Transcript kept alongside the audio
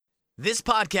This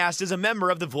podcast is a member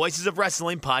of the Voices of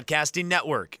Wrestling Podcasting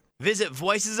Network. Visit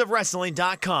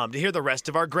voicesofwrestling.com to hear the rest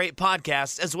of our great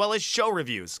podcasts, as well as show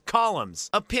reviews, columns,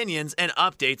 opinions, and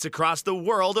updates across the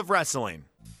world of wrestling.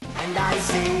 And I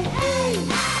say, hey,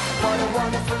 what a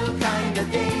wonderful kind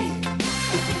of day.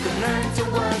 If we could learn to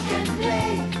work and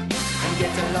play and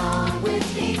get along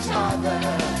with each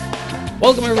other.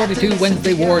 Welcome everybody to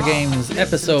Wednesday War Games,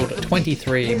 episode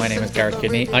 23. My name is Garrett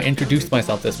Kidney. I introduced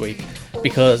myself this week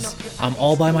because I'm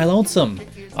all by my lonesome.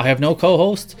 I have no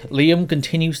co-host. Liam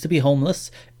continues to be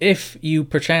homeless. If you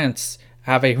perchance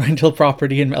have a rental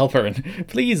property in Melbourne,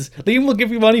 please, Liam will give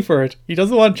you money for it. He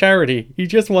doesn't want charity. He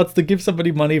just wants to give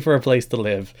somebody money for a place to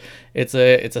live. It's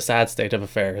a sad state of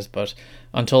affairs, but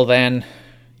until then,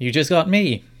 you just got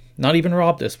me. Not even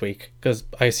Rob this week, because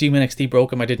I assume NXT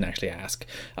broke him. I didn't actually ask.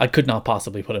 I could not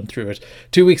possibly put him through it.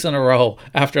 2 weeks in a row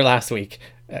after last week.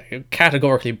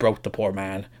 Categorically broke the poor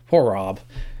man. Poor Rob.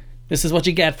 This is what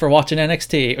you get for watching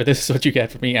NXT, or this is what you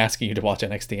get for me asking you to watch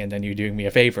NXT and then you doing me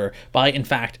a favor by, in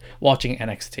fact, watching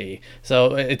NXT.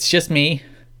 So it's just me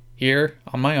here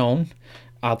on my own.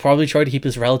 I'll probably try to keep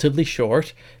this relatively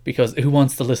short, because who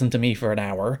wants to listen to me for an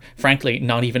hour? Frankly,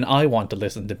 not even I want to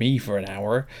listen to me for an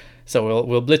hour. So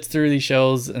we'll blitz through these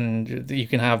shows, and you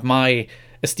can have my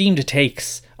esteemed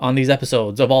takes on these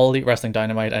episodes of All Elite Wrestling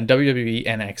Dynamite and WWE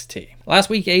NXT. Last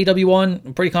week, AEW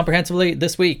won pretty comprehensively.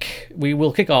 This week, we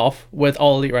will kick off with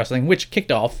All Elite Wrestling, which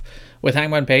kicked off with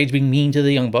Hangman Page being mean to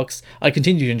the Young Bucks. I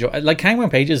continue to enjoy. Hangman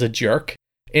Page is a jerk.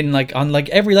 On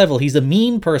every level, he's a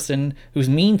mean person who's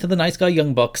mean to the nice guy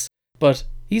Young Bucks, but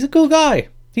he's a cool guy.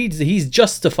 He's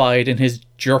justified in his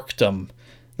jerkdom.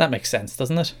 That makes sense,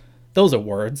 doesn't it? Those are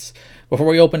words. Before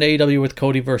we opened AEW with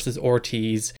Cody versus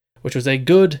Ortiz, which was a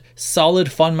good, solid,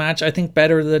 fun match. I think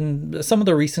better than some of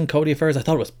the recent Cody affairs. I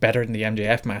thought it was better than the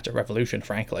MJF match at Revolution,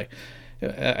 frankly.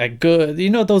 A good,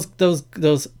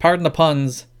 those pardon the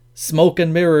puns, smoke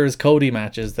and mirrors Cody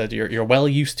matches that you're well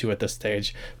used to at this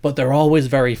stage, but they're always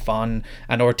very fun,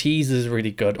 and Ortiz is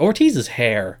really good. Ortiz's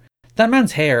hair, that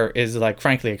man's hair is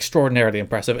frankly extraordinarily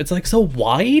impressive. It's so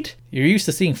wide. You're used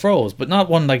to seeing froze, but not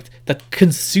one that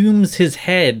consumes his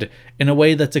head in a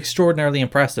way that's extraordinarily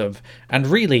impressive, and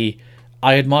really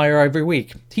I admire every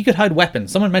week. He could hide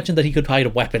weapons. Someone mentioned that he could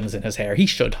hide weapons in his hair. He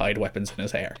should hide weapons in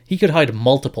his hair. He could hide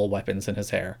multiple weapons in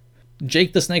his hair.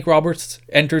 Jake the Snake Roberts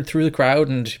entered through the crowd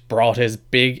and brought his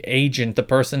big agent. The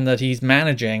person that he's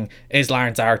managing is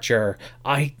Lance Archer.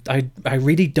 I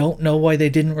really don't know why they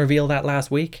didn't reveal that last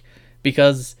week,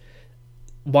 because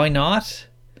why not?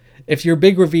 If your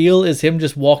big reveal is him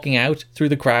just walking out through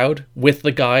the crowd with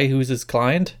the guy who's his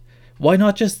client, why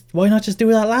not just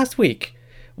do that last week?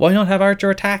 Why not have Archer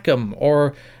attack him,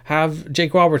 or have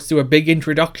Jake Roberts do a big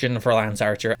introduction for Lance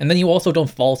Archer? And then you also don't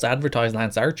false advertise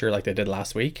Lance Archer like they did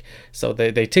last week. So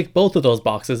they tick both of those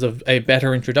boxes of a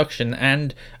better introduction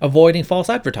and avoiding false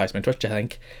advertisement, which I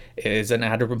think is an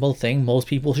admirable thing most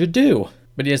people should do.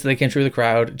 But yes, they came through the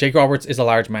crowd. Jake Roberts is a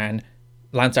large man.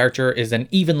 Lance Archer is an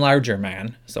even larger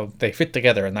man, so they fit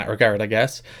together in that regard, I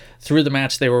guess. Through the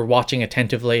match, they were watching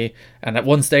attentively, and at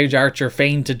one stage, Archer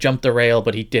feigned to jump the rail,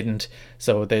 but he didn't.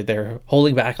 So they're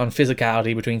holding back on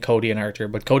physicality between Cody and Archer,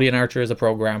 but Cody and Archer is a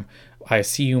program, I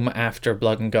assume, after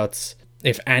Blood and Guts.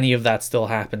 If any of that still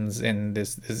happens in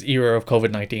this era of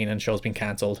COVID-19 and shows being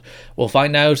cancelled, we'll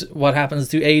find out what happens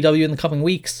to AEW in the coming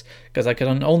weeks, because I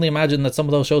can only imagine that some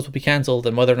of those shows will be cancelled,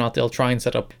 and whether or not they'll try and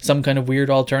set up some kind of weird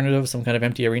alternative, some kind of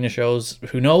empty arena shows,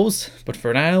 who knows? But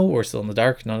for now, we're still in the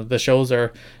dark. None of the shows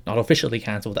are not officially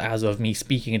cancelled as of me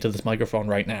speaking into this microphone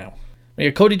right now.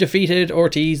 Cody defeated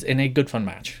Ortiz in a good fun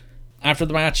match. After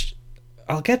the match,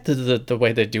 I'll get to the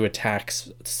way they do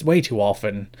attacks. It's way too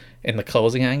often in the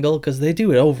closing angle, because they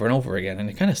do it over and over again, and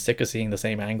you're kind of sick of seeing the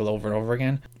same angle over and over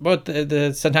again. But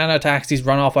the Santana attacks, he's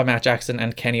run off by Matt Jackson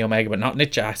and Kenny Omega, but not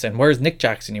Nick Jackson. Where's Nick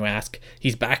Jackson, you ask?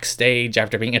 He's backstage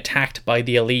after being attacked by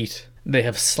the Elite. They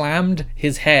have slammed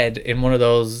his head in one of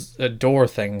those door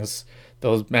things,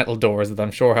 those metal doors that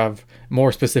I'm sure have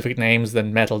more specific names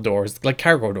than metal doors, like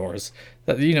cargo doors.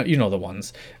 You know the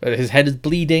ones. His head is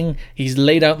bleeding. He's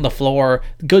laid out on the floor.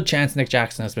 Good chance Nick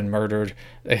Jackson has been murdered.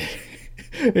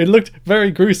 It looked very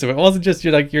gruesome. It wasn't just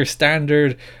your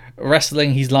standard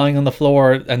wrestling. He's lying on the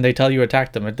floor and they tell you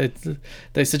attack them.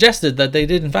 They suggested that they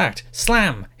did in fact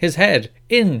slam his head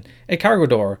in a cargo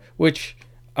door, which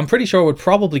I'm pretty sure would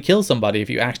probably kill somebody if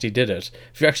you actually did it.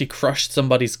 If you actually crushed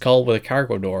somebody's skull with a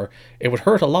cargo door, it would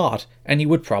hurt a lot and you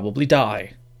would probably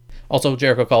die. Also,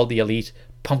 Jericho called the Elite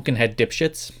pumpkinhead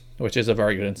dipshits, which is a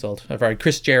very good insult, a very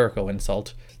Chris Jericho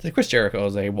insult. Chris Jericho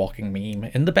is a walking meme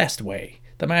in the best way.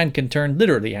 The man can turn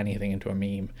literally anything into a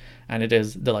meme, and it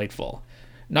is delightful.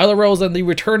 Nyla Rose and the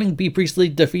returning Bea Priestley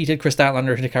defeated Kris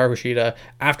Statlander and Hikaru Shida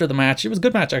after the match. It was a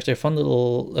good match, actually, a fun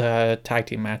little tag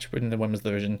team match in the women's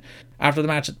division. After the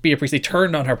match, Bea Priestley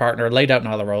turned on her partner, laid out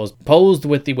Nyla Rose, posed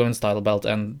with the women's title belt,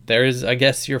 and there is, I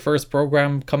guess, your first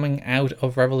program coming out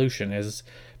of Revolution is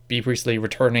Bea Priestley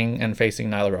returning and facing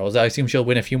Nyla Rose. I assume she'll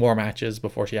win a few more matches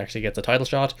before she actually gets a title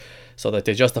shot, so that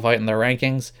they justify it in their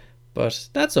rankings. But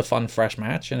that's a fun, fresh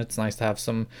match, and it's nice to have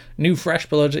some new fresh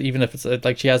blood, even if it's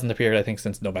like she hasn't appeared, I think,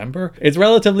 since November. It's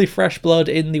relatively fresh blood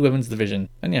in the women's division.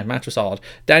 And yeah, match was solid.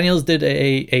 Daniels did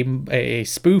a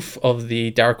spoof of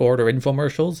the Dark Order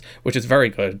infomercials, which is very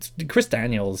good. Chris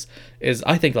Daniels is,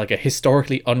 I think, like a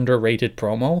historically underrated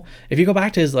promo. If you go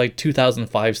back to his like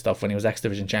 2005 stuff when he was X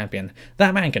Division champion,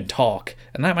 that man can talk,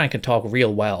 and that man can talk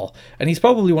real well. And he's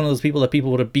probably one of those people that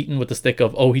people would have beaten with the stick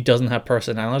of, oh, he doesn't have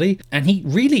personality. And he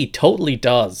really totally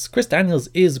does. Chris Daniels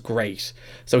is great.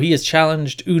 So he has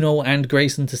challenged Uno and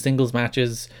Grayson to singles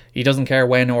matches. He doesn't care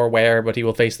when or where, but he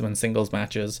will face them in singles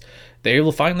matches. They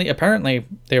will finally, apparently,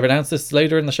 they've announced this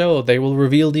later in the show, they will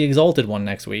reveal the Exalted One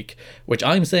next week, which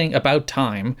I'm saying about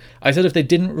time. I said if they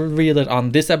didn't reveal it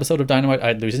on this episode of Dynamite,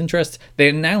 I'd lose interest. They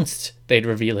announced they'd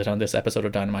reveal it on this episode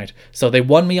of Dynamite, so they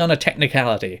won me on a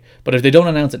technicality. But if they don't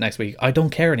announce it next week, I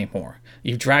don't care anymore.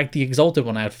 You've dragged the Exalted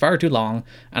One out far too long,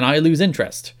 and I lose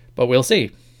interest. But we'll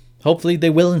see. Hopefully they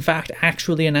will in fact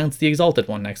actually announce the Exalted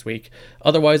One next week.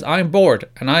 Otherwise I'm bored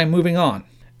and I'm moving on.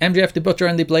 MJF, the Butcher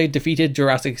and the Blade defeated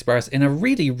Jurassic Express in a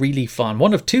really, really fun,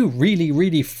 one of two really,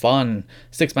 really fun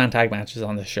 6-man tag matches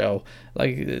on this show.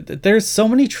 Like, there's so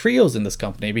many trios in this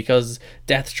company because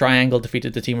Death Triangle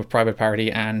defeated the team of Private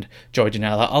Party and Joey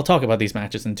Janela. I'll talk about these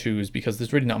matches in twos because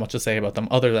there's really not much to say about them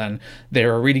other than they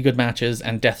were really good matches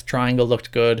and Death Triangle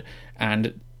looked good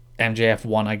and MJF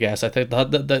won, I guess. I think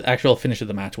the actual finish of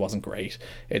the match wasn't great.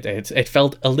 It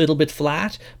felt a little bit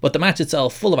flat, but the match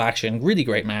itself, full of action, really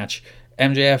great match.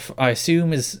 MJF, I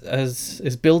assume,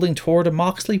 is building toward a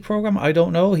Moxley program. I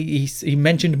don't know. He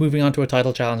mentioned moving on to a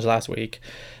title challenge last week.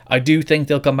 I do think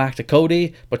they'll come back to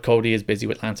Cody, but Cody is busy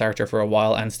with Lance Archer for a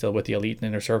while and still with the Elite and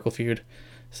Inner Circle feud.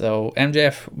 So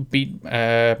MJF beat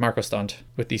Marco Stunt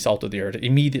with the Salt of the Earth,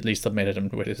 immediately submitted him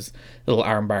with his little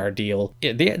armbar deal.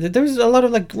 There's a lot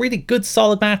of like really good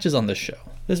solid matches on this show.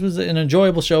 This was an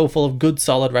enjoyable show full of good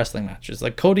solid wrestling matches.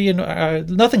 Like Cody and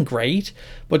nothing great,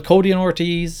 but Cody and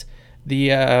Ortiz, the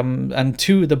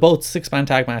both 6-man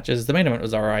tag matches. The main event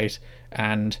was alright,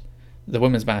 and the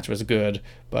women's match was good,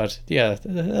 but yeah,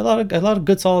 a lot of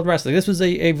good solid wrestling. This was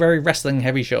a very wrestling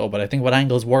heavy show, but I think what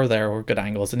angles were there were good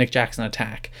angles. The Nick Jackson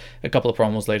attack, a couple of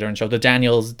promos later in the show, the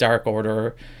Daniels Dark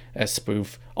Order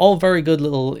spoof, all very good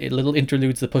little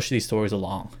interludes that push these stories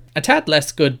along. A tad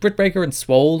less good, Britt Baker and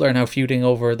Swole are now feuding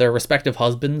over their respective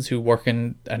husbands who work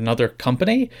in another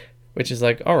company, which is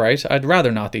like, alright, I'd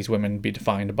rather not these women be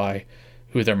defined by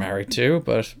who they're married to,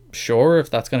 but sure, if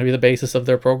that's going to be the basis of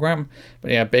their program.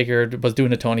 But yeah, Baker was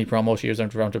doing a Tony promo. She was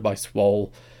interrupted by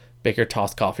Swole. Baker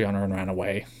tossed coffee on her and ran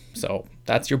away. So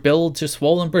that's your build to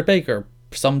Swole and Britt Baker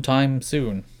sometime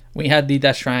soon. We had the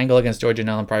Death Triangle against Joey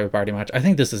Janela and Private Party match. I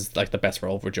think this is like the best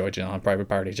role for Joey Janela and Private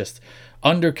Party. Just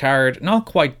undercard, not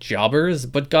quite jobbers,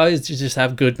 but guys to just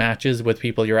have good matches with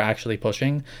people you're actually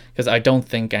pushing. Because I don't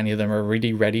think any of them are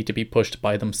really ready to be pushed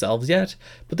by themselves yet.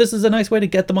 But this is a nice way to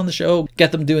get them on the show,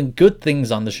 get them doing good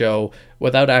things on the show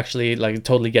without actually like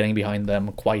totally getting behind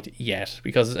them quite yet.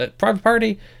 Because Private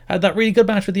Party had that really good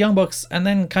match with the Young Bucks and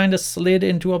then kind of slid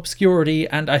into obscurity,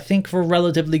 and I think for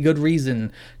relatively good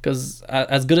reason. Because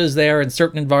as good as they are in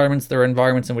certain environments, there are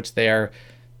environments in which they are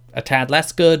a tad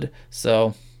less good.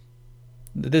 So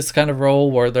this kind of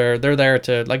role where they're there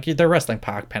to, like, they're wrestling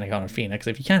Pac, Pentagon, and Phoenix.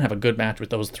 If you can't have a good match with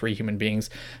those three human beings,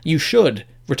 you should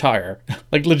retire.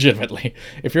 Like, legitimately.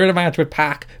 If you're in a match with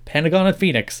Pac, Pentagon, and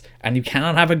Phoenix, and you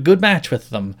cannot have a good match with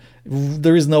them,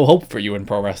 there is no hope for you in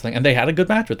pro wrestling. And they had a good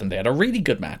match with them. They had a really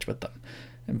good match with them.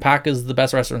 And Pac is the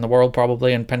best wrestler in the world,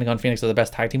 probably, and Pentagon Phoenix are the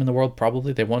best tag team in the world,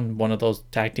 probably. They won one of those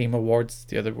tag team awards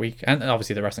the other week, and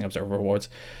obviously the Wrestling Observer Awards.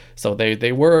 So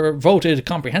they were voted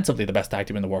comprehensively the best tag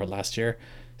team in the world last year.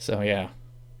 So yeah,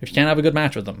 if you can't have a good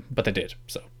match with them, but they did.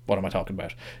 So what am I talking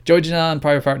about? Joey Janela and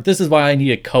Private Party. This is why I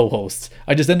need a co-host.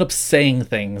 I just end up saying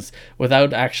things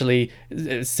without actually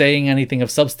saying anything of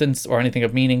substance or anything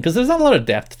of meaning, because there's not a lot of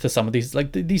depth to some of these.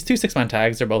 Like these two 6-man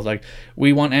tags are both like,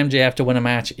 we want MJF to win a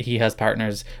match, he has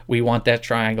partners. We want Death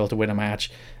Triangle to win a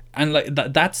match. And like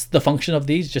that's the function of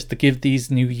these, just to give these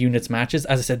new units matches.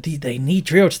 As I said, they need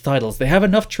trios titles. They have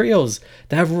enough trios.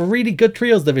 They have a really good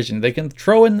trios division. They can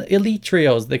throw in elite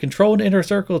trios. They can throw in inner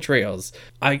circle trios.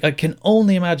 I can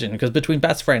only imagine, because between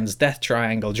Best Friends, Death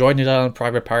Triangle, Joining Island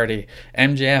Private Party,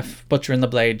 MJF, Butcher and the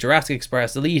Blade, Jurassic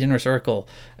Express, Elite Inner Circle,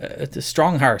 the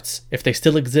Strong Hearts, if they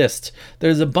still exist,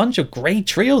 there's a bunch of great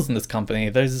trios in this company.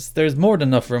 There's more than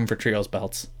enough room for trios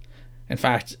belts. In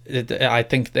fact, I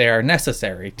think they are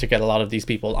necessary to get a lot of these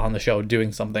people on the show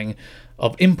doing something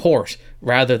of import,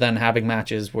 rather than having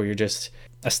matches where you're just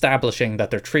establishing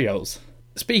that they're trios.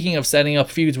 Speaking of setting up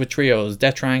feuds with trios,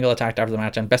 Death Triangle attacked after the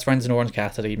match, and Best Friends and Orange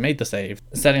Cassidy made the save,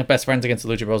 setting up Best Friends against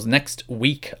the Lucha Bros next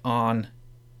week on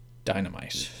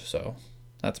Dynamite. So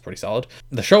that's pretty solid.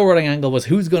 The show running angle was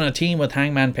who's going to team with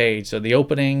Hangman Page. So the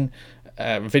opening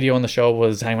video on the show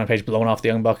was Hangman Page blowing off the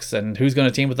Young Bucks, and who's going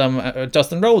to team with them?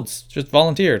 Dustin Rhodes just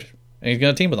volunteered, and he's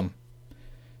going to team with them.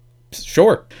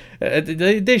 Sure.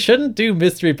 They shouldn't do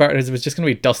mystery partners. It was just going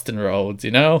to be Dustin Rhodes, you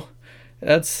know?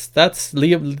 That's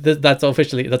Liam. That's a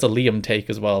Liam take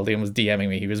as well. Liam was DMing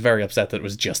me. He was very upset that it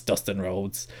was just Dustin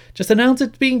Rhodes. Just announce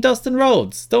it being Dustin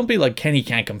Rhodes. Don't be like, Kenny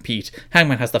can't compete.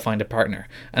 Hangman has to find a partner,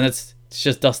 and it's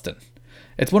just Dustin.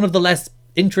 It's one of the less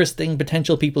interesting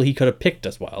potential people he could have picked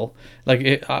as well.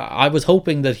 Like, I was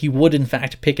hoping that he would in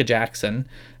fact pick a Jackson,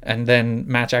 and then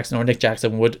Matt Jackson or Nick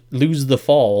Jackson would lose the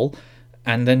fall,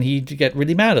 and then he'd get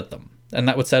really mad at them, and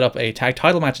that would set up a tag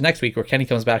title match next week where Kenny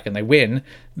comes back and they win,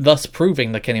 thus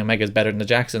proving that Kenny Omega is better than the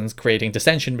Jacksons, creating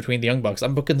dissension between the Young Bucks.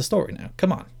 I'm booking the story now.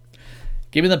 Come on,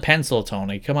 give me the pencil,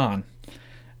 Tony. Come on.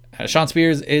 Sean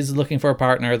Spears is looking for a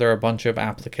partner. There are a bunch of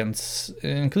applicants,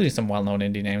 including some well-known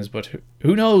indie names, but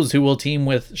who knows who will team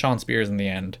with Sean Spears in the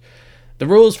end. The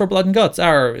rules for Blood and Guts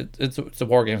are it's a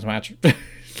War Games match.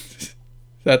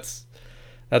 That's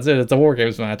it. It's a War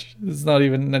Games match. It's not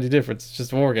even any difference. It's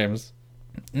just War Games.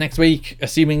 Next week,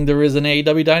 assuming there is an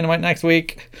AEW Dynamite next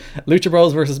week, Lucha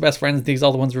Bros versus Best Friends. These are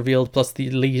all the ones revealed, plus the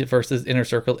Elite versus Inner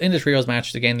Circle in the trios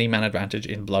match to gain the man advantage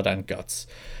in Blood and Guts.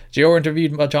 Gio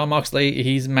interviewed John Moxley.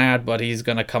 He's mad, but he's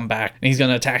going to come back and he's going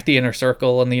to attack the Inner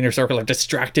Circle, and the Inner Circle are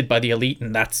distracted by the Elite,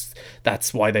 and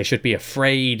that's why they should be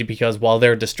afraid, because while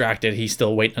they're distracted, he's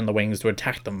still waiting in the wings to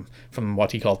attack them from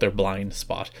what he called their blind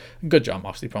spot. Good John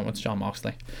Moxley promo. It's John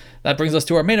Moxley. That brings us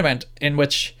to our main event, in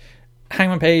which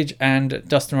Hangman Page and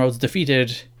Dustin Rhodes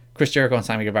defeated Chris Jericho and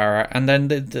Sammy Guevara, and then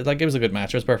it was a good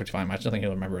match. It was a perfectly fine match. Nothing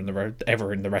you'll remember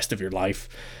ever in the rest of your life.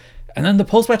 And then the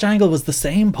post-match angle was the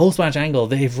same post-match angle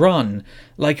they've run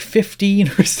like 15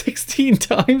 or 16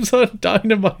 times on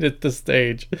Dynamite at this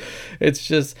stage. It's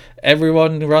just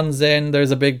everyone runs in,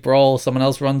 there's a big brawl, someone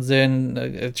else runs in,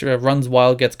 it runs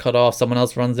wild, gets cut off, someone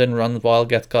else runs in, runs wild,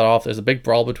 gets cut off. There's a big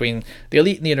brawl between the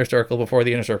Elite and the Inner Circle before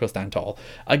the Inner Circle stand tall.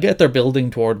 I get they're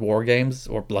building toward War Games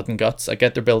or Blood and Guts. I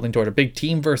get they're building toward a big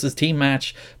team versus team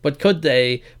match, but could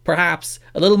they perhaps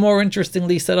a little more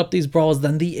interestingly set up these brawls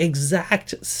than the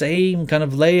exact same kind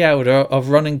of layout of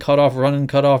running cut off, running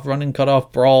cut off, running cut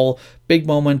off, brawl, big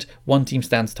moment, one team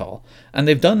stands tall? And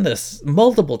they've done this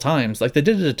multiple times. Like, they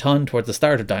did it a ton towards the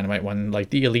start of Dynamite when like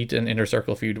the Elite and Inner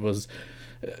Circle feud was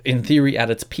in theory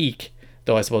at its peak,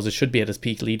 though I suppose it should be at its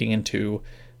peak leading into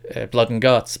Blood and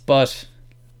Guts. But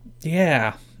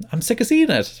yeah, I'm sick of seeing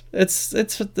it. It's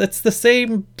the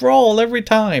same brawl every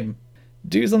time.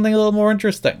 Do something a little more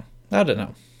interesting. I don't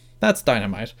know. That's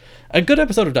Dynamite. A good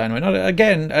episode of Dynamite.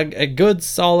 Again, a good,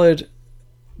 solid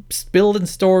building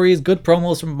stories, good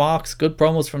promos from Mox, good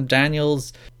promos from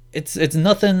Daniels. It's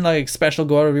nothing like special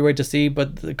go out of your way to see,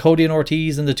 but Cody and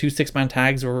Ortiz and the 2 6-man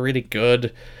tags were really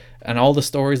good, and all the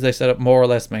stories they set up more or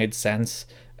less made sense.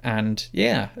 And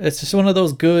yeah, it's just one of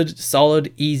those good,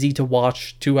 solid, easy to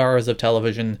watch 2 hours of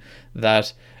television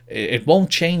that it won't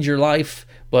change your life,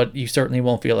 but you certainly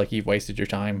won't feel like you've wasted your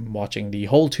time watching the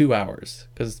whole 2 hours,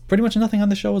 because pretty much nothing on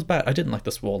the show was bad. I didn't like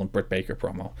the Swole and Britt Baker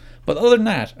promo, but other than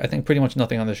that, I think pretty much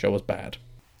nothing on the show was bad.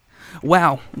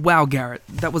 Wow, Garrett,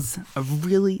 that was a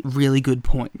really, really good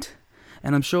point,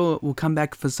 and I'm sure we'll come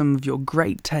back for some of your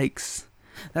great takes.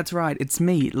 That's right, it's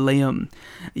me, Liam.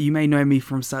 You may know me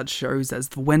from such shows as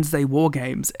the Wednesday War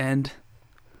Games, and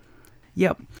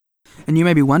yep. And you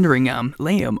may be wondering,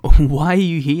 Liam, why are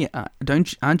you here?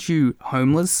 Aren't you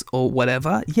homeless or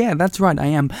whatever? Yeah, that's right, I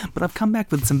am. But I've come back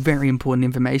with some very important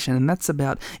information, and that's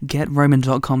about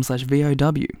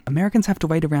GetRoman.com/VOW. Americans have to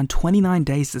wait around 29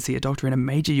 days to see a doctor in a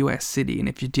major US city, and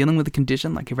if you're dealing with a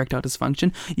condition like erectile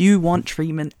dysfunction, you want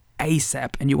treatment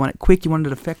ASAP, and you want it quick, you want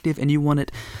it effective, and you don't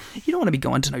want to be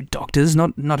going to no doctors,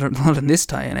 not in this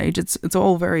day and age. It's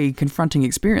all very confronting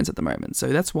experience at the moment. So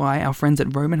that's why our friends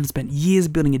at Roman have spent years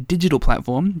building a digital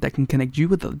platform that can connect you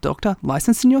with a doctor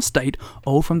licensed in your state,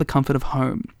 all from the comfort of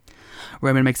home.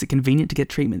 Roman makes it convenient to get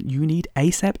treatment you need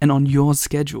ASAP and on your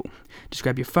schedule. Just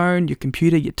grab your phone, your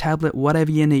computer, your tablet,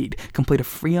 whatever you need. Complete a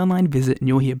free online visit and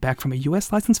you'll hear back from a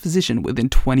US licensed physician within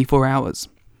 24 hours.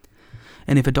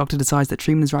 And if a doctor decides that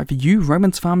treatment is right for you,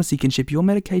 Roman's Pharmacy can ship your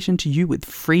medication to you with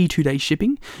free 2-day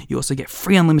shipping. You also get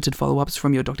free unlimited follow-ups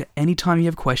from your doctor anytime you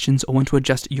have questions or want to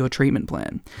adjust your treatment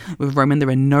plan. With Roman, there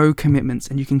are no commitments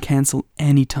and you can cancel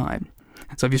anytime.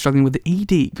 So if you're struggling with the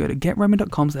ED, go to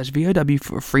GetRoman.com/VOW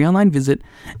for a free online visit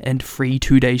and free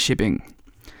 2-day shipping.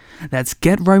 That's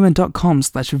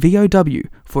GetRoman.com/VOW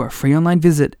for a free online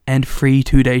visit and free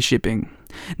 2-day shipping.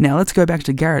 Now let's go back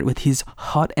to Garrett with his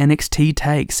hot NXT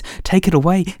takes. Take it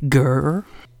away, grr.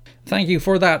 Thank you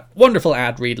for that wonderful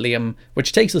ad read, Liam,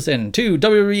 which takes us into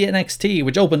WWE NXT,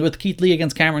 which opened with Keith Lee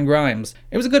against Cameron Grimes.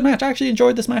 It was a good match. I actually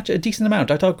enjoyed this match a decent amount.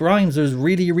 I thought Grimes was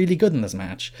really, really good in this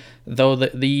match. Though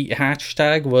the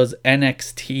hashtag was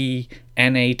NXT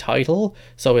NA title,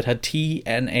 so it had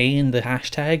TNA in the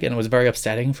hashtag, and it was very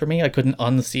upsetting for me. I couldn't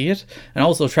unsee it. And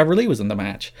also, Trevor Lee was in the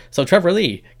match. So Trevor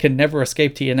Lee can never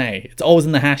escape TNA. It's always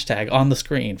in the hashtag on the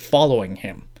screen, following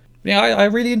him. Yeah, I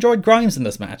really enjoyed Grimes in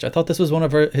this match. I thought this was one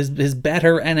of his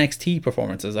better NXT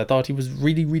performances. I thought he was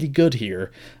really, really good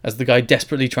here as the guy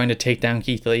desperately trying to take down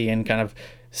Keith Lee and kind of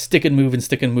stick and move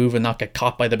and not get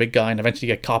caught by the big guy and eventually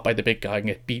get caught by the big guy and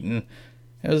get beaten.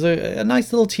 It was a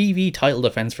nice little TV title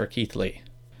defense for Keith Lee.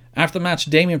 After the match,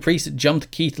 Damian Priest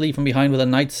jumped Keith Lee from behind with a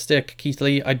nightstick. Keith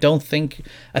Lee, I think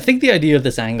the idea of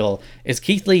this angle is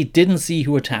Keith Lee didn't see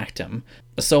who attacked him.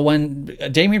 So when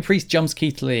Damian Priest jumps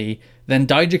Keith Lee, then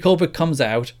Dijakovic comes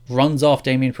out, runs off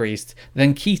Damian Priest,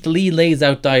 then Keith Lee lays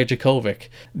out Dijakovic.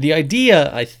 The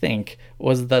idea, I think,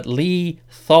 was that Lee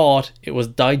thought it was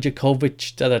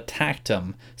Dijakovic that attacked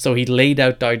him, so he laid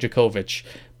out Dijakovic.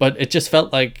 But it just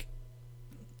felt like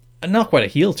not quite a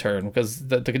heel turn, because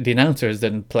the announcers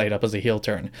didn't play it up as a heel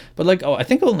turn. But I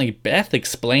think only Beth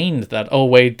explained that,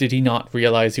 did he not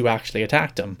realize who actually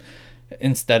attacked him?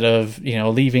 Instead of,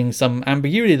 leaving some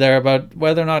ambiguity there about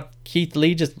whether or not Keith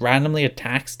Lee just randomly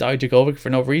attacks Dijakovic for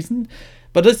no reason.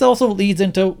 But this also leads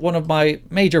into one of my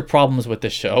major problems with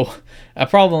this show. A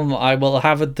problem I will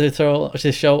have it to throw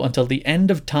this show until the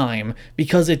end of time,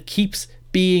 because it keeps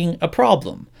being a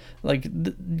problem.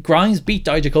 Grimes beat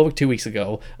Dijakovic 2 weeks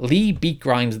ago, Lee beat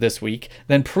Grimes this week,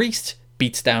 then Priest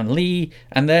beats down Lee,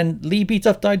 and then Lee beats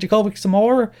up Dijakovic some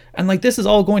more, and this is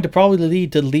all going to probably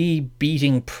lead to Lee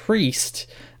beating Priest,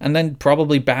 and then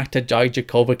probably back to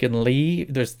Dijakovic and Lee.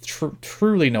 There's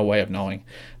truly no way of knowing.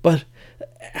 But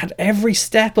at every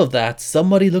step of that,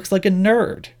 somebody looks like a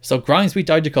nerd. So Grimes beat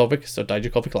Dijakovic, so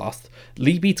Dijakovic lost.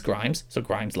 Lee beats Grimes, so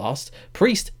Grimes lost.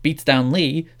 Priest beats down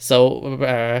Lee,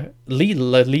 so Lee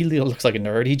looks like a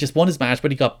nerd. He just won his match, but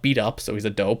he got beat up, so he's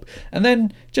a dope. And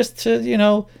then just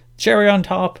to, cherry on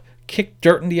top, kick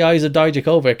dirt in the eyes of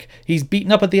Dijakovic, he's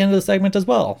beaten up at the end of the segment as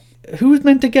well. Who's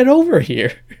meant to get over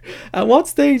here? At what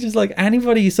stage is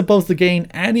anybody supposed to gain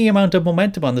any amount of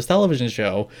momentum on this television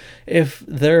show if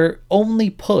they're only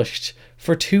pushed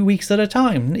for 2 weeks at a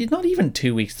time? Not even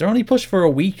 2 weeks, they're only pushed for a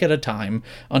week at a time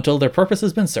until their purpose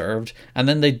has been served, and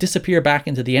then they disappear back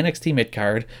into the NXT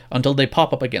mid-card until they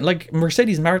pop up again.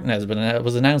 Mercedes Martinez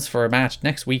was announced for a match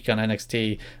next week on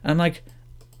NXT, and I'm like,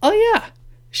 oh yeah,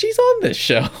 she's on this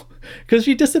show, because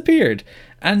she disappeared.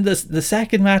 And the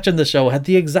second match on the show had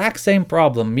the exact same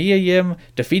problem. Mia Yim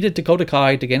defeated Dakota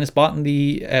Kai to gain a spot in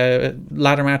the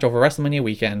ladder match over WrestleMania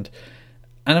weekend.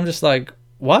 And I'm just like,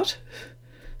 what?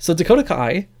 So Dakota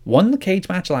Kai won the cage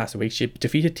match last week. She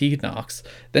defeated Tegan Nox.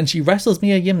 Then she wrestles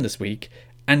Mia Yim this week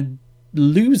and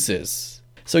loses.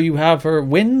 So you have her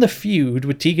win the feud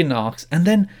with Tegan Nox and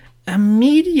then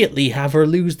immediately have her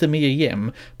lose to Mia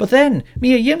Yim, but then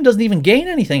Mia Yim doesn't even gain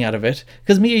anything out of it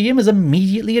because Mia Yim is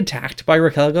immediately attacked by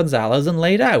Raquel Gonzalez and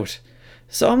laid out.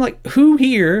 So I'm like, who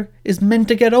here is meant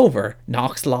to get over?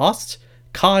 Nox lost,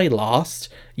 Kai lost,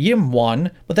 Yim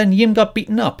won, but then Yim got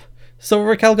beaten up. So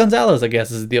Raquel Gonzalez, I guess,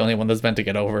 is the only one that's meant to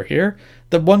get over here.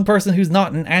 The one person who's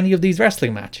not in any of these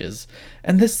wrestling matches.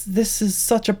 And this is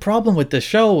such a problem with this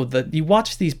show, that you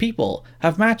watch these people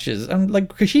have matches. And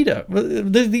Kushida,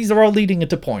 these are all leading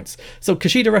into points. So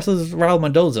Kushida wrestles Raul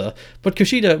Mendoza, but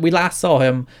Kushida, we last saw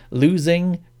him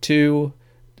losing to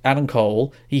Adam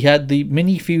Cole. He had the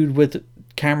mini feud with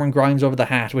Cameron Grimes over the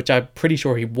hat, which I'm pretty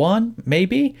sure he won,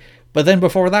 maybe. But then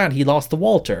before that, he lost to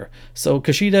Walter. So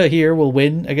Kushida here will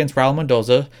win against Raul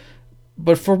Mendoza.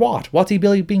 But for what? What's he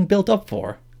being built up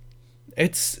for?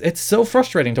 It's so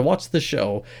frustrating to watch the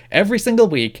show every single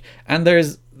week, and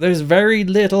there's very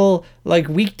little like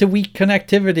week to week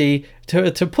connectivity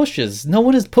to pushes. No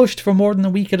one is pushed for more than a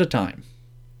week at a time.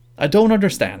 I don't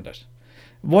understand it.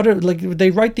 What are, like, they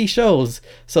write these shows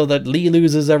so that Lee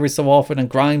loses every so often, and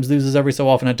Grimes loses every so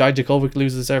often, and Dijakovic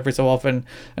loses every so often,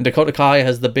 and Dakota Kai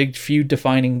has the big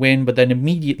feud-defining win, but then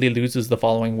immediately loses the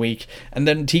following week, and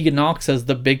then Tegan Knox has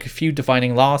the big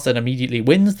feud-defining loss and immediately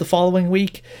wins the following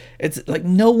week. It's like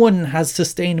no one has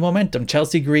sustained momentum.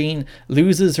 Chelsea Green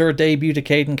loses her debut to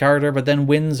Kaden Carter, but then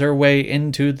wins her way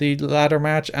into the ladder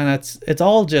match, and it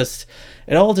all just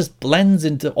blends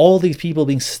into all these people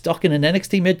being stuck in an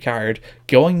NXT mid-card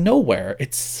going nowhere.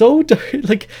 It's so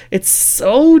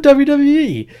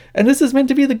WWE, and this is meant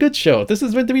to be the good show. This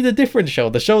is meant to be the different show,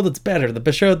 the show that's better,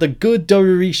 the good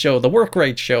WWE show, the work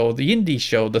rate show, the indie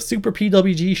show, the super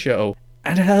PWG show.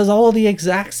 And it has all the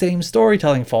exact same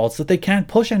storytelling faults that they can't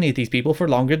push any of these people for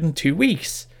longer than 2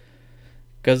 weeks.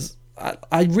 Because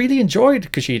I really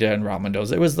enjoyed Kushida and Raul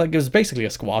Mendoza. It was basically a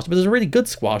squash, but it was a really good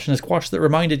squash, and a squash that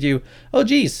reminded you, oh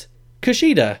geez,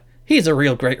 Kushida, he's a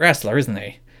real great wrestler, isn't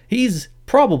he? He's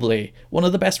probably one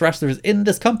of the best wrestlers in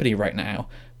this company right now,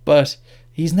 but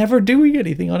he's never doing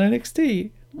anything on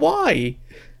NXT. Why?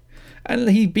 And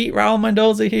he beat Raul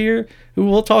Mendoza here, who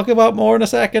we'll talk about more in a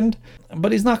second,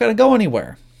 but he's not going to go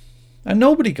anywhere. And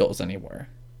nobody goes anywhere.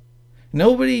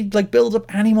 Nobody builds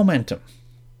up any momentum.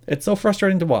 It's so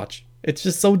frustrating to watch. It's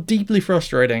just so deeply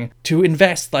frustrating to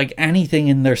invest anything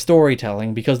in their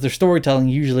storytelling, because their storytelling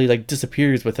usually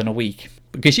disappears within a week.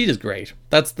 But Kushida's great.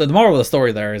 That's the moral of the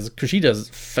story there, is Kushida's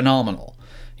phenomenal.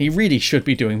 He really should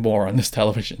be doing more on this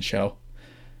television show.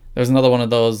 There's another one of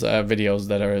those videos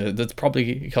that's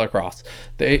probably Killer Cross.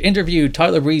 They interviewed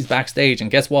Tyler Breeze backstage,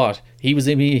 and guess what? He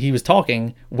was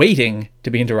talking, waiting to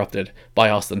be interrupted by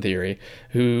Austin Theory,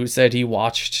 who said he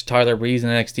watched Tyler Breeze in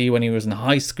NXT when he was in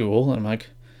high school. And I'm like,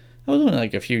 that was only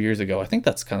a few years ago. I think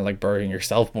that's kind of like burying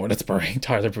yourself more than it's burying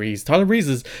Tyler Breeze. Tyler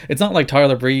Breeze it's not like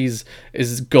Tyler Breeze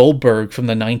is Goldberg from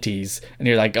the 90s, and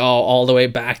you're like, oh, all the way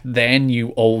back then,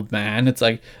 you old man. It's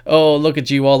like, oh, look at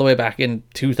you all the way back in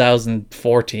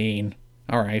 2014.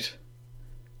 All right,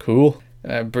 cool.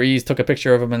 Breeze took a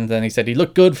picture of him, and then he said he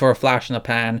looked good for a flash in a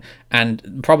pan,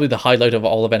 and probably the highlight of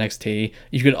all of NXT,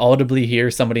 you could audibly hear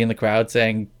somebody in the crowd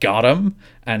saying, got him,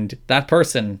 and that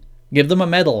person, give them a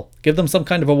medal, give them some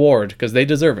kind of award, because they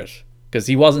deserve it, because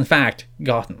he was in fact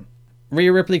gotten.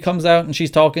 Rhea Ripley comes out and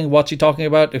she's talking. What's she talking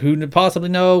about? Who possibly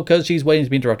know? Because she's waiting to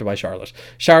be interrupted by Charlotte.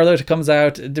 Charlotte comes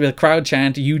out, the crowd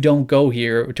chant, "You don't go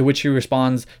here," to which she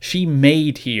responds, "She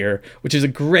made here," which is a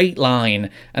great line.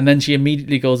 And then she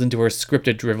immediately goes into her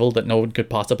scripted drivel that no one could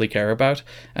possibly care about,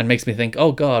 and makes me think,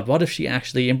 oh god, what if she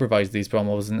actually improvised these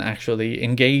promos and actually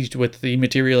engaged with the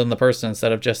material and the person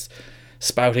instead of just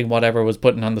spouting whatever was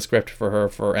put on the script for her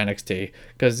for NXT.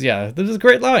 Because yeah, this is a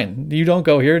great line. You don't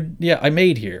go here. Yeah, I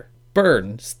made here.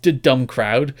 Burn, dumb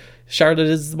crowd. Charlotte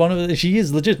is she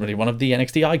is legitimately one of the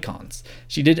NXT icons.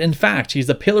 She's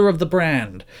a pillar of the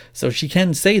brand, so she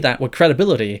can say that with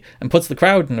credibility and puts the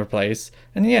crowd in her place.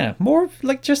 And yeah, more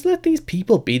just let these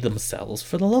people be themselves,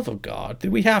 for the love of God. Do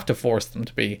we have to force them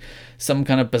to be some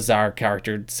kind of bizarre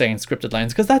character saying scripted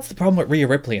lines? Because that's the problem with Rhea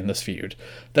Ripley in this feud,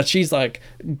 that she's like,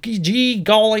 gee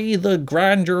golly, the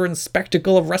grandeur and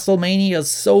spectacle of WrestleMania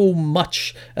is so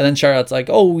much, and then Charlotte's like,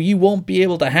 oh, you won't be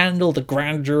able to handle the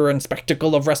grandeur and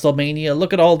spectacle of WrestleMania.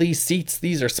 Look at all these seats.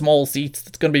 These are small seats.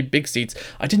 It's going to be big seats.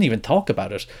 I didn't even talk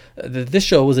about it. This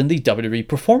show was in the WWE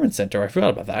Performance Center. I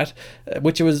forgot about that,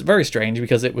 which was very strange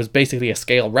because it was basically a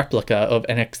scale replica of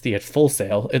NXT at Full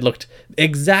Sail. It looked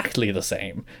exactly the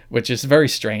same, which is very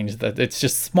strange that it's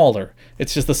just smaller.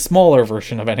 It's just a smaller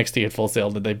version of NXT at Full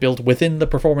Sail that they built within the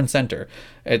Performance Center.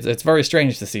 It's very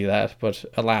strange to see that, but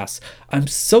alas, I'm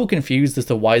so confused as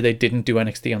to why they didn't do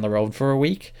NXT on the road for a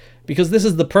week. Because this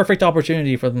is the perfect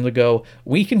opportunity for them to go,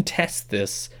 we can test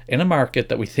this in a market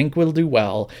that we think will do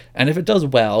well, and if it does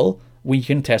well, we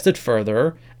can test it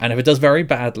further, and if it does very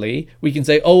badly, we can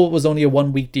say, oh, it was only a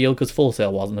 1 week deal because Full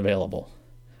Sail wasn't available.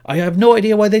 I have no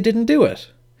idea why they didn't do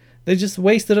it. They just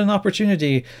wasted an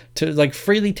opportunity to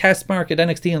freely test market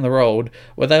NXT on the road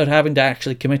without having to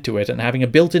actually commit to it and having a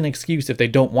built-in excuse if they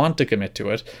don't want to commit to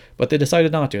it, but they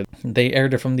decided not to. They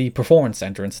aired it from the Performance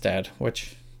Center instead,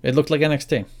 which it looked like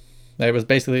NXT.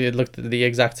 It looked the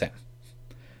exact same.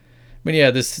 But yeah,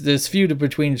 this feud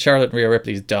between Charlotte and Rhea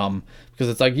Ripley is dumb, because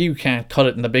it's like, you can't cut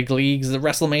it in the big leagues. The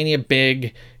WrestleMania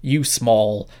big, you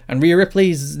small. And Rhea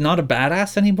Ripley's not a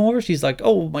badass anymore. She's like,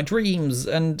 oh, my dreams.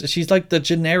 And she's like the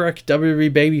generic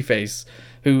WWE babyface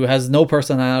who has no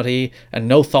personality and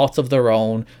no thoughts of their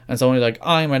own. And it's only like,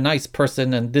 I'm a nice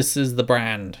person and this is the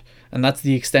brand. and that's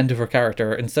the extent of her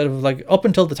character. Instead of like up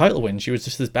until the title win, she was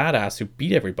just this badass who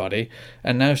beat everybody,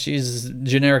 and now she's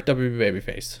generic WWE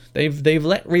babyface. They've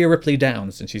let Rhea Ripley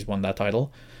down since she's won that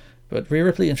title. But Rhea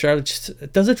Ripley and Charlotte,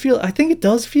 I think it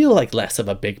does feel like less of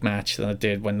a big match than it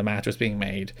did when the match was being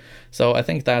made. So I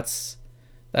think that's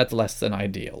less than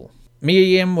ideal. Mia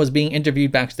Yim was being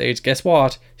interviewed backstage. Guess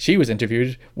what? She was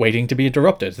interviewed waiting to be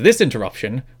interrupted. This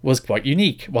interruption was quite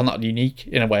unique. Well, not unique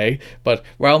in a way, but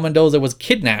Raul Mendoza was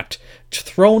kidnapped,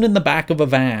 thrown in the back of a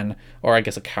van, or I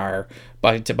guess a car,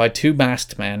 by two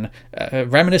masked men,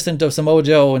 reminiscent of Samoa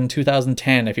Joe in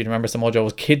 2010. If you remember, Samoa Joe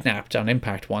was kidnapped on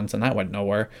Impact once, and that went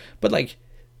nowhere. But like,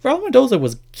 Raul Mendoza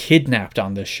was kidnapped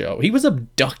on this show. He was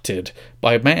abducted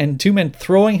by two men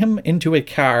throwing him into a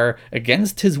car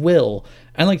against his will.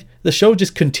 And like, the show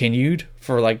just continued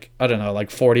for like, I don't know,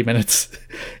 like 40 minutes.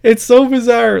 It's so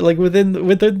bizarre, like within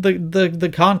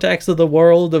the context of the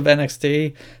world of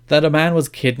NXT, that a man was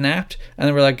kidnapped, and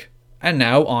they were like, and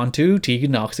now on to Tegan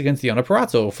Nox against Deonna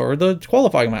Purrazzo for the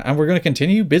qualifying match. And we're going to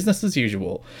continue business as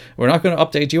usual. We're not going to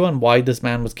update you on why this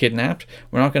man was kidnapped.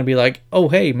 We're not going to be like, oh,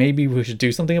 hey, maybe we should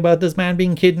do something about this man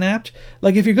being kidnapped.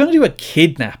 Like, if you're going to do a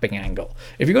kidnapping angle,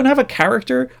 if you're going to have a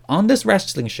character on this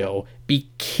wrestling show be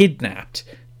kidnapped,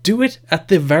 do it at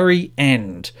the very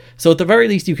end. So at the very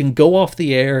least, you can go off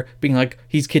the air being like,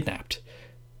 he's kidnapped.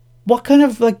 What kind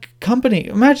of, like, company?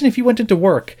 Imagine if you went into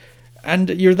work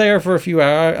and you're there for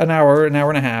an hour and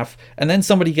a half, and then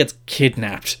somebody gets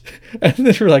kidnapped. And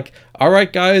then you're like, all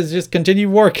right, guys, just continue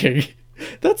working.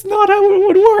 That's not how it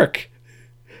would work.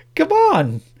 Come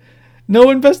on.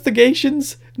 No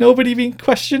investigations. Nobody being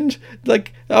questioned.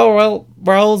 Like, oh, well,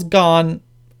 Raul's gone.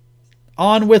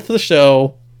 On with the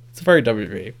show. It's very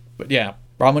WWE. But yeah,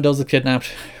 Raul Mendoza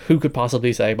kidnapped. Who could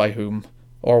possibly say by whom?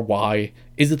 Or why?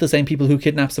 Is it the same people who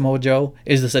kidnapped Samoa Joe?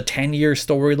 Is this a 10-year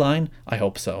storyline? I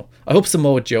hope so. I hope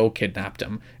Samoa Joe kidnapped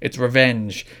him. It's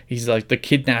revenge. He's like, the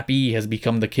kidnappee has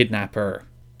become the kidnapper.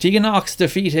 Tegan Nox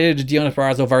defeated Deonna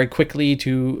Purrazzo very quickly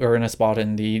to earn a spot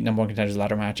in the number one contenders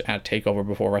ladder match at TakeOver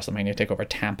before WrestleMania TakeOver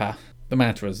Tampa. The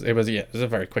match was a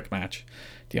very quick match.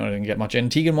 Deonna didn't get much in.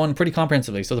 Tegan won pretty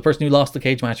comprehensively. So the person who lost the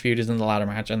cage match feud is in the ladder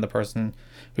match, and the person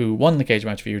who won the cage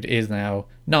match feud is now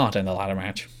not in the ladder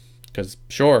match. Because,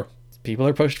 sure, people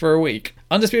are pushed for a week.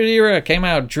 Undisputed Era came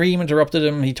out. Dream interrupted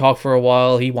him. He talked for a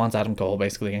while. He wants Adam Cole,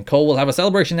 basically. And Cole will have a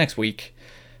celebration next week.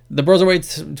 The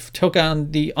Broserweights took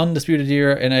on the Undisputed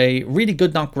Era in a really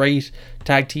good, not great,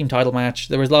 tag team title match.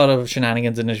 There was a lot of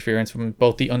shenanigans and interference from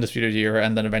both the Undisputed Era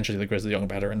and then eventually the Grizzly Young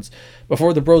Veterans.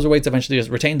 Before the Broserweights eventually just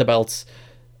retained the belts,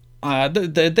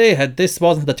 this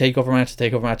wasn't the TakeOver match. The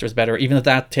TakeOver match was better. Even if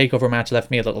that TakeOver match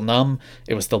left me a little numb,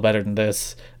 it was still better than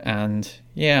this. And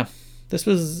yeah, it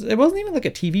wasn't even like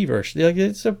a TV version. Like,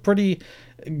 it's a pretty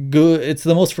good, it's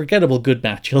the most forgettable good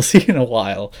match you'll see in a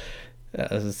while.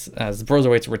 As the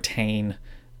Broserweights retain.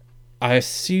 I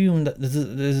assume that this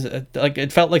is like,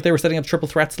 it felt like they were setting up triple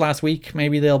threats last week.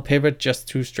 Maybe they'll pivot just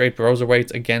to straight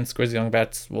Broserweights against Grizzly Young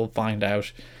Vets. We'll find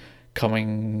out,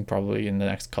 coming probably in the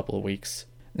next couple of weeks.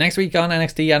 Next week on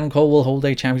NXT, Adam Cole will hold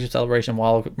a championship celebration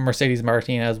while Mercedes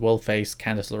Martinez will face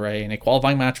Candice LeRae in a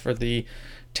qualifying match for the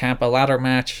Tampa ladder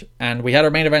match. And we had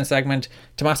our main event segment.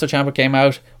 Tommaso Ciampa came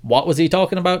out. What was he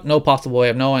talking about? No possible way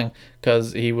of knowing,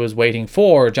 because he was waiting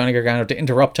for Johnny Gargano to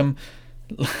interrupt him.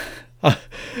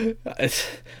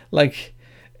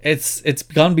 It's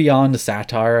gone beyond the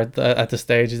satire at the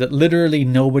stage that literally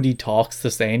nobody talks to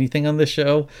say anything on this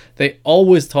show. They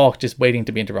always talk just waiting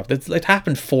to be interrupted. It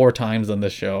happened 4 times on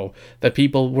this show that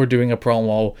people were doing a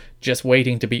promo just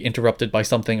waiting to be interrupted by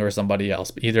something or somebody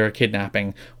else, either a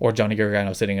kidnapping or Johnny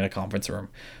Gargano sitting in a conference room.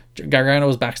 Gargano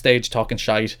was backstage talking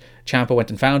shite. Ciampa went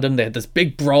and found him. They had this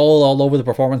big brawl all over the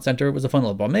Performance Center. It was a fun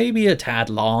little brawl, maybe a tad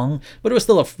long, but it was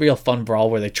still a real fun brawl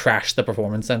where they trashed the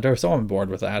Performance Center, so I'm bored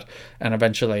with that. And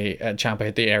eventually Ciampa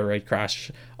hit the air raid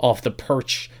crash off the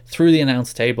perch through the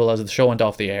announce table as the show went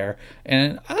off the air.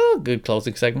 And a good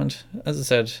closing segment. As I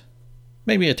said,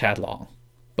 maybe a tad long.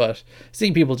 But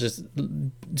seeing people just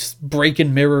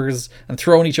breaking mirrors and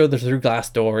throwing each other through glass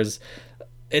doors,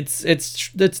 it's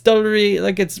WWE,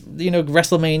 like, it's, you know,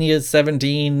 WrestleMania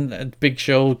 17, Big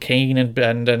Show, Kane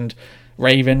and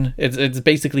Raven. It's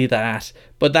basically that,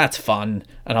 but that's fun,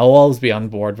 and I'll always be on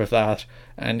board with that.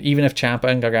 And even if Ciampa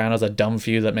and Gargano's a dumb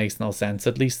feud that makes no sense,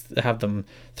 at least have them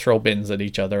throw bins at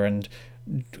each other and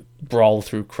brawl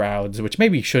through crowds, which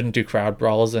maybe shouldn't do crowd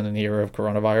brawls in an era of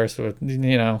coronavirus. So,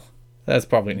 you know, that's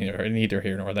probably neither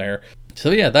here nor there.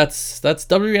 So yeah, that's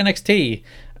WNXT.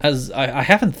 As I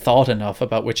haven't thought enough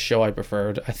about which show I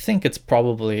preferred. I think it's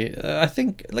probably,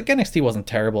 like, NXT wasn't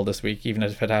terrible this week, even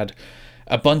if it had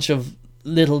a bunch of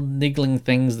little niggling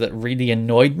things that really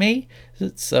annoyed me.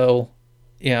 So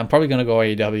yeah, I'm probably going to go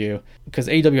AEW, because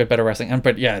AEW had better wrestling,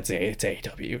 but yeah, it's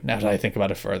AEW now that I think about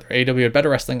it further. AEW had better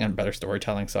wrestling and better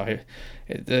storytelling, so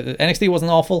NXT wasn't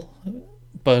awful,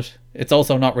 but it's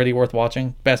also not really worth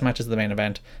watching. Best matches of the main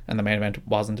event, and the main event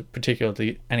wasn't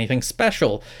particularly anything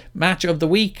special. Match of the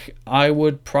week, I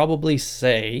would probably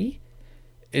say,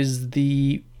 is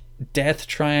the Death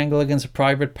Triangle against a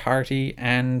Private Party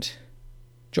and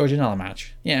Joey Janela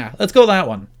match. Yeah, let's go that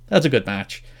one. That's a good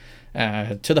match.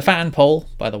 To the fan poll,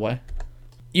 by the way,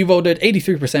 you voted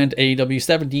 83%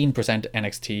 AEW, 17%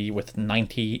 NXT with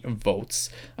 90 votes.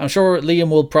 I'm sure Liam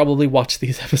will probably watch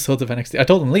these episodes of NXT. I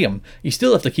told him, Liam, you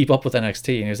still have to keep up with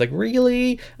NXT. And he was like,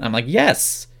 really? And I'm like,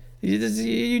 yes.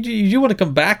 You want to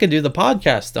come back and do the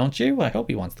podcast, don't you? I hope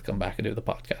he wants to come back and do the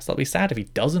podcast. I'll be sad if he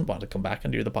doesn't want to come back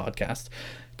and do the podcast,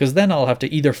 because then I'll have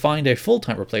to either find a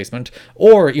full-time replacement,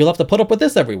 or you'll have to put up with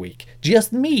this every week.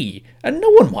 Just me. And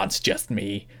no one wants just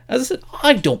me. As I said,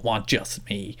 I don't want just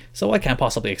me, so I can't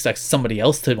possibly expect somebody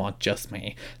else to want just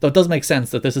me. Though it does make sense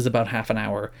that this is about half an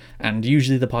hour, and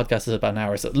usually the podcast is about an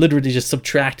hour, so literally just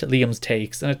subtract Liam's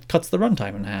takes, and it cuts the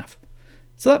runtime in half.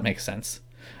 So that makes sense.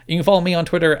 You can follow me on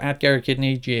Twitter at Garrett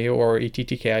Kidney,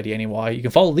 GARETTKIDNEY. You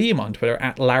can follow Liam on Twitter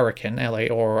at Larrikin,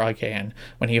 LAORIKN,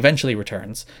 when he eventually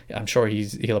returns. I'm sure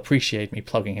he'll appreciate me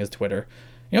plugging his Twitter.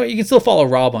 You know, you can still follow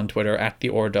Rob on Twitter at the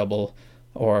Double,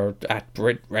 or at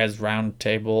BritRes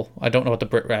Roundtable. I don't know what the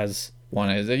BritRes one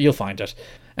is. You'll find it.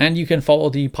 And you can follow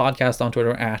the podcast on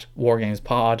Twitter at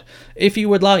WarGamesPod. If you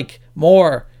would like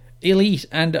more Elite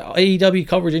and AEW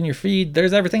coverage in your feed,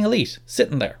 there's Everything Elite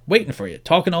sitting there waiting for you,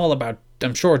 talking all about,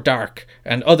 I'm sure, Dark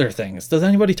and other things. Does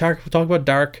anybody talk about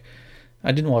Dark?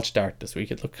 I didn't watch Dark this week.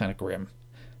 It looked kind of grim.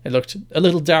 It looked a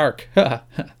little dark.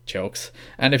 Jokes.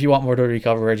 And if you want more WWE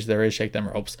coverage, there is Shake Them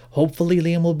Ropes. Hopefully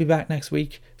Liam will be back next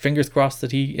week. Fingers crossed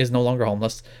that he is no longer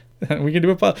homeless. We can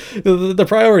do the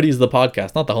priority is the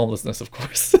podcast, not the homelessness, of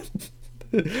course.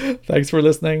 Thanks for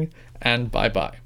listening, and bye-bye.